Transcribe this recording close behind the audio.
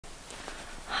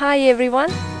Hi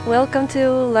everyone, welcome to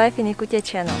Life in Yakutia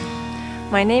channel.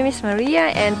 My name is Maria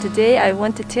and today I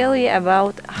want to tell you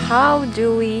about how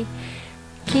do we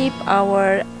keep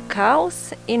our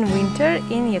cows in winter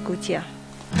in Yakutia.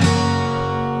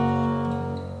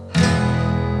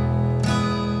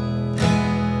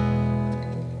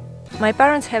 My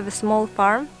parents have a small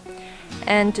farm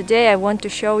and today I want to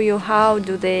show you how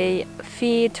do they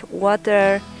feed,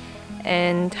 water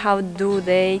and how do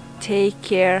they take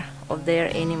care of their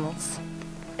animals.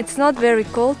 It's not very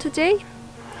cold today.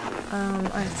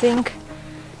 I think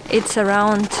it's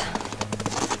around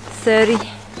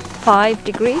 35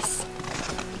 degrees.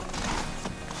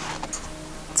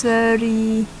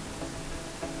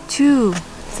 32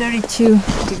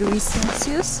 degrees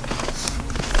Celsius.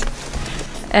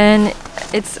 And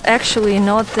it's actually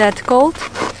not that cold.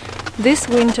 This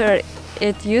winter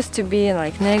it used to be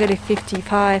like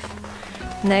 -55,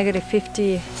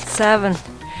 -57.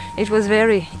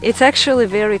 It's actually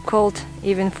very cold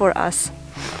even for us.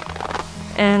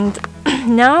 And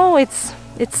now it's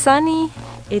sunny,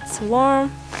 it's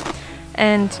warm,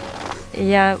 and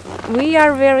yeah, we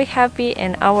are very happy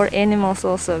and our animals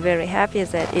also very happy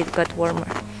that it got warmer.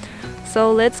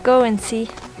 So let's go and see.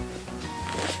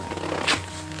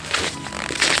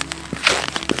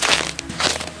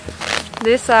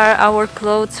 These are our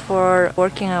clothes for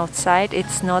working outside.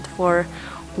 It's not for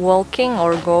walking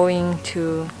or going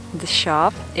to the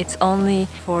shop. It's only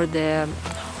for the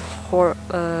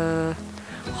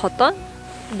hoton,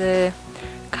 the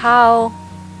cow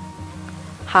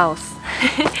house.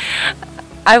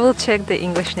 I will check the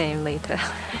English name later.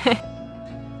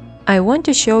 I want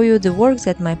to show you the work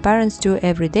that my parents do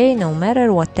every day, no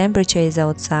matter what temperature is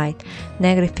outside,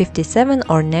 -57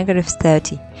 or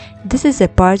 -30. This is a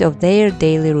part of their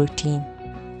daily routine.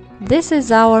 This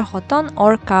is our hoton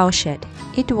or cow shed.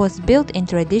 It was built in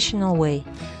traditional way.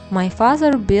 My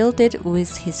father built it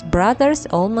with his brothers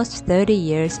almost 30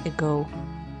 years ago.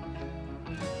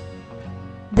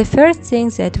 The first thing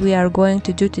that we are going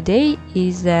to do today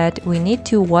is that we need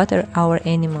to water our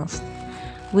animals.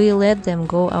 We let them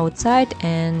go outside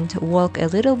and walk a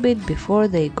little bit before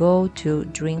they go to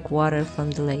drink water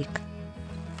from the lake.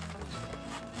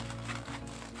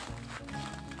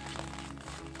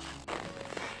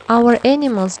 Our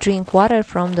animals drink water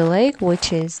from the lake,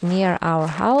 which is near our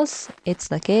house. It's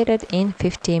located in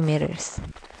 50 meters.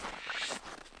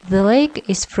 The lake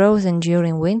is frozen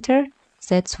during winter.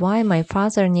 That's why my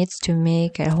father needs to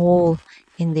make a hole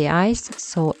in the ice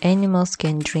so animals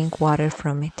can drink water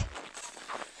from it.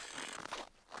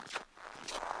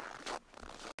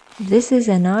 This is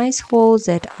an ice hole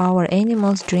that our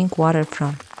animals drink water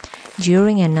from.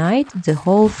 During a night, the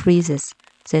hole freezes.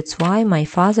 That's why my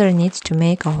father needs to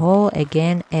make a hole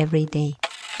again every day.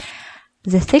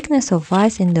 The thickness of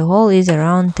ice in the hole is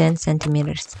around 10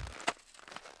 centimeters.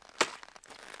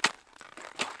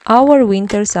 Our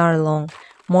winters are long,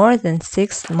 more than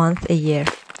 6 months a year.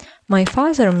 My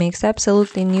father makes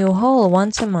absolutely new hole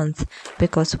once a month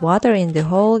because water in the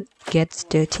hole gets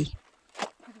dirty.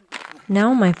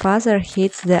 Now my father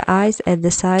heats the ice at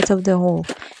the sides of the hole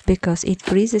because it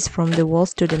freezes from the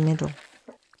walls to the middle.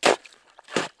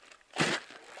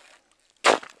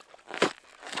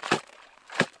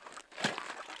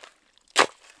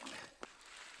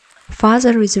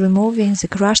 Father is removing the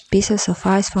crushed pieces of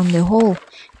ice from the hole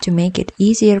to make it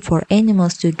easier for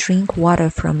animals to drink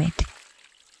water from it.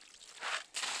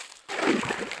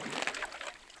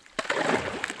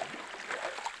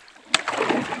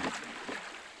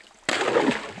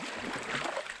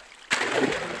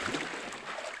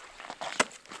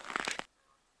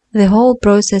 The whole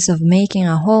process of making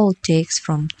a hole takes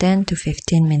from 10 to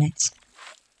 15 minutes.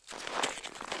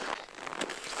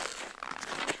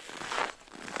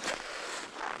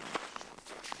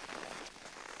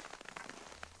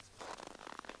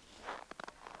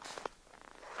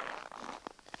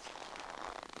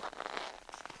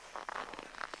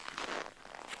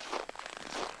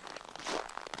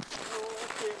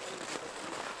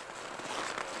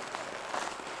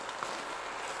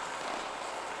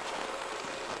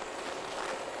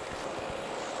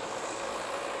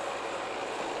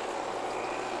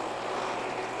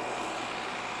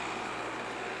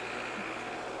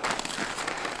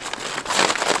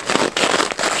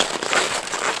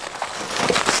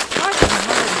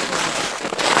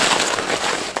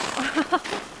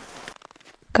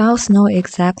 Cows know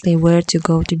exactly where to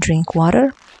go to drink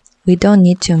water. We don't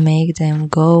need to make them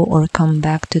go or come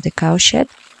back to the cow shed.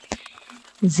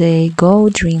 They go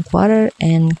drink water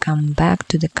and come back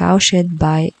to the cow shed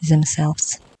by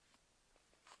themselves.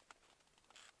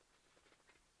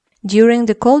 During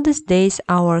the coldest days,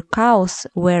 our cows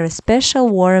wear a special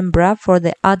warm bra for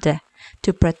the udder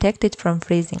to protect it from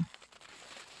freezing.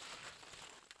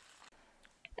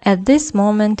 At this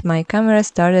moment, my camera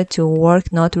started to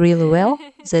work not really well,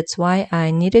 that's why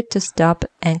I needed to stop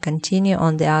and continue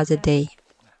on the other day.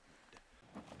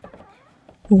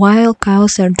 While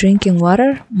cows are drinking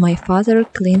water, my father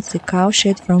cleans the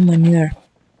cowshed from manure.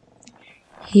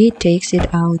 He takes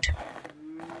it out.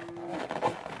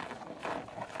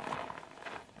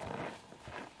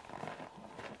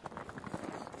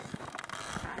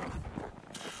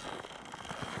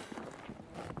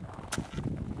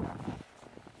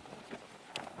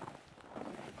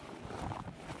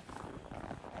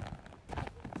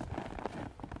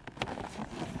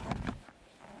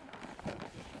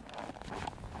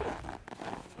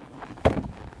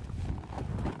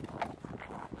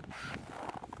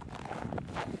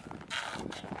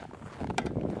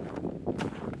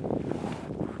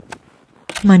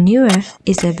 Manure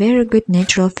is a very good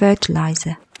natural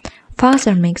fertilizer.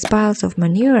 Father makes piles of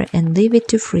manure and leave it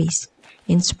to freeze.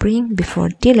 In spring, before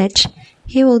tillage,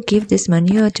 he will give this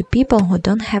manure to people who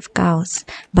don't have cows,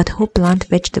 but who plant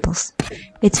vegetables.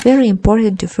 It's very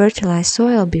important to fertilize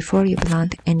soil before you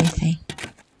plant anything.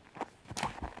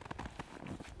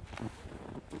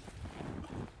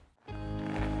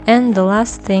 And the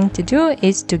last thing to do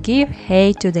is to give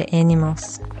hay to the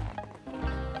animals.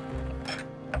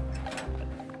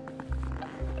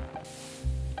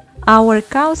 Our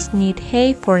cows need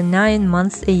hay for 9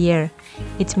 months a year.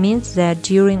 It means that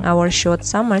during our short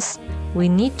summers, we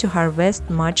need to harvest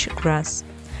much grass.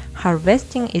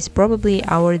 Harvesting is probably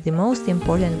the most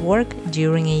important work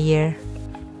during a year.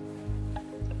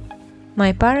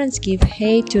 My parents give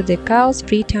hay to the cows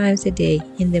 3 times a day,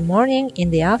 in the morning,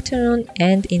 in the afternoon,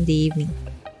 and in the evening.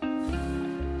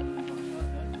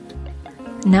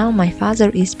 Now my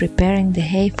father is preparing the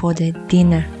hay for the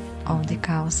dinner of the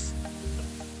cows.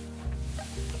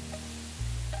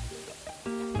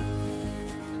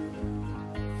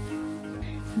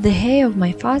 The hay of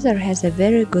my father has a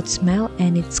very good smell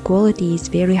and its quality is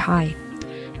very high.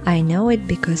 I know it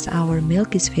because our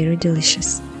milk is very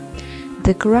delicious.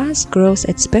 The grass grows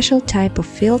at special type of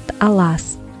field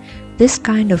alas. This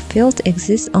kind of field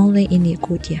exists only in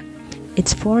Yakutia.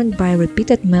 It's formed by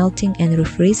repeated melting and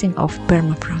refreezing of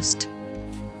permafrost.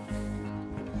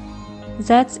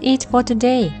 That's it for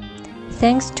today.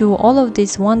 Thanks to all of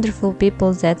these wonderful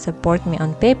people that support me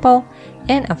on PayPal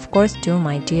and of course to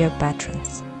my dear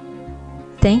patrons.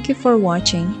 Thank you for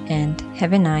watching and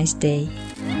have a nice day.